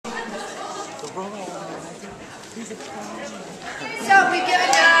So we've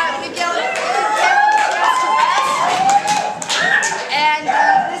given Miguel a chance to rest. And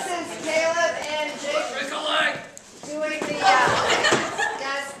this is Caleb and Jaiden doing the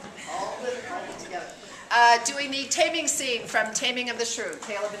guys all living together. Doing the taming scene from Taming of the Shrew.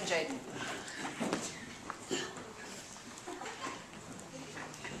 Caleb and Jaiden.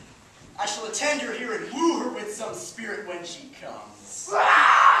 I shall attend her here and woo her with some spirit when she comes.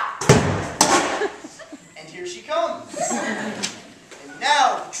 And here she comes. And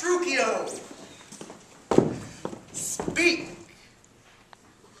now, Truchio, speak.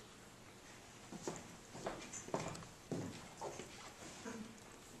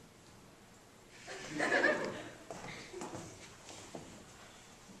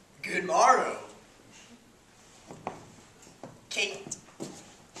 Good morrow, Kate.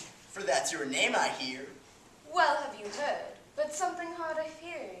 For that's your name, I hear. Well, have you heard? But something hard of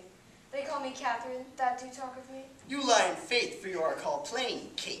hearing. They call me Catherine, that do talk of me. You lie in faith, for you are called plain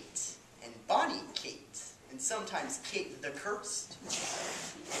Kate, and bonny Kate, and sometimes Kate the Cursed.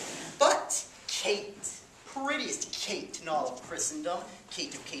 But Kate, prettiest Kate in all of Christendom,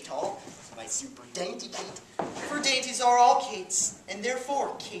 Kate of Kate Hall, my super dainty Kate. For dainties are all Kates, and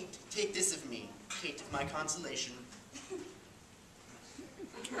therefore, Kate, take this of me, Kate of my consolation.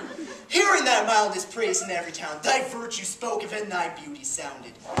 Hearing thy mildest praise in every town, thy virtue spoke of and thy beauty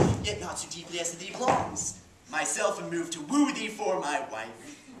sounded, yet not so deeply as to thee belongs. Myself am moved to woo thee for my wife.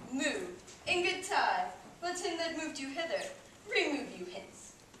 Moved? In good time. Let him that moved you hither remove you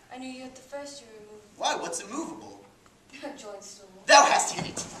hence. I knew you at the first you removed. Why, what's immovable? Join stool. Thou hast hit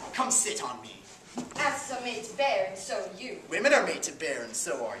it. Come sit on me. As some made to bear, and so are you. Women are made to bear, and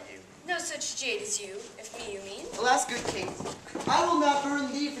so are you. No such jade as you, if me you mean. Alas, good Kate, I will not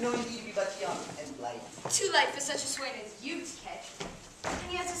burn thee for knowing thee to be but young and light. Too light for such a swain as you to catch.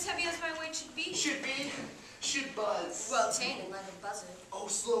 And yet as heavy as my weight should be. Should buzz. Well ta'en like a buzzard. Oh,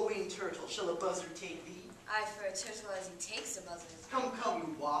 slow-winged turtle, shall a buzzard take thee? I for a turtle as he takes a buzzard. Come,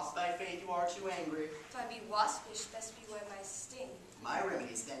 you wasp, by faith you are too angry. If I be waspish, best beware my sting. My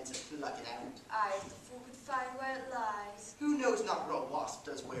remedy's then to pluck it out. I, if the fool could find where it lies. Who knows not what a wasp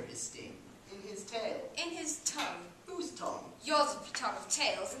does wear his sting? In his tail. In his tongue. Whose tongue? Yours if you talk of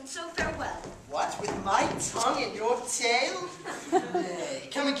tails, and so farewell. What, with my tongue in your tail? Nay,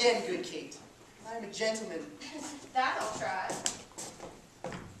 come again, good Kate. I am a gentleman. That I'll try.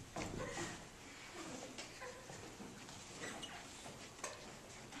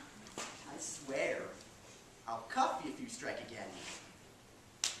 I swear, I'll cuff you if you strike again.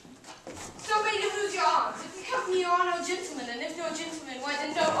 So may you lose your arms. If you cuff me, you are no gentleman, and if no gentleman, why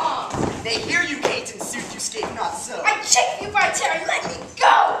then no arms. They hear you, Kate, and sooth you scape not so. I chafe you by terror, let me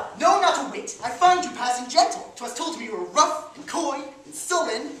go! No, not a whit. I find you passing gentle. 'Twas told to me you were rough and coy and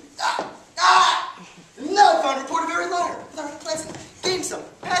sullen. And now I found report a very liar, without pleasant, gamesome,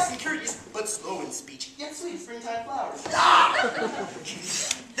 passing courteous, but slow in speech, yet sweet as springtime flowers.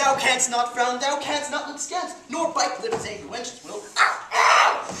 Thou canst not frown, thou canst not look scant, nor bite lip as angry wenches will.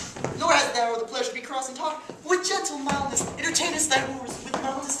 Nor hast thou the pleasure to be cross and talk. With gentle mildness, entertainest thy wooers with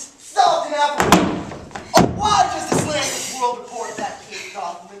mildest salt and apple. Oh, why does the slanderous world report that Kate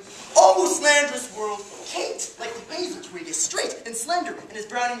doth live? Oh, slanderous world! Kate, like the basil twig, is straight and slender, and is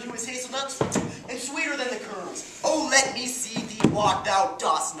browning to his hazelnuts, and sweeter than the kernels. Oh, let me see thee walk, thou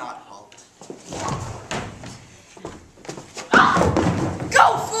dost not halt.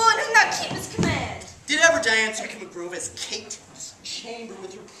 Go, fool, and who not keep his command? Did ever Diane so become a grove as Kate, this chamber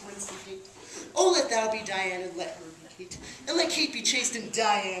with her princely gait? Oh, let thou be Diane, and let her be Kate, and let Kate be chaste and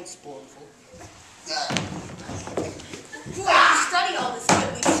Diane sportful. Who have you studied all this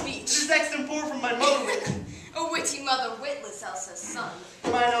goodly speech? It is extempore from my mother wit. A witty mother, witless Elsa's son.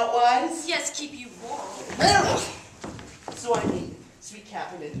 Am I not wise? Yes, keep you warm. Very. So I mean, sweet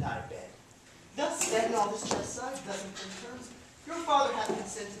Catherine, in thy bed. Thus then, all this just size doesn't terms. Your father hath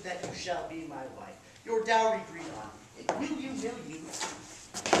consented that you shall be my wife. Your dowry agreed on. And will you,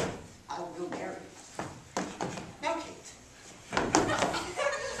 I will marry you. Now, Kate,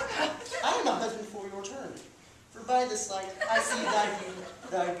 I am a husband for your turn. For by the sight I see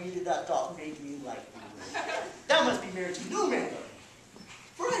thy beauty that doth make me like thee. Thou must be married to no man but me.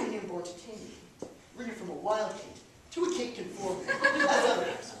 For I am born to tame thee, bring her from a wild Kate to a Kate conforming, as other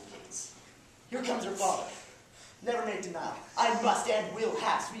excellent Kates. Here comes her father. Never make denial. I must and will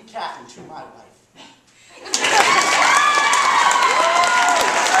have sweet Catherine to my wife.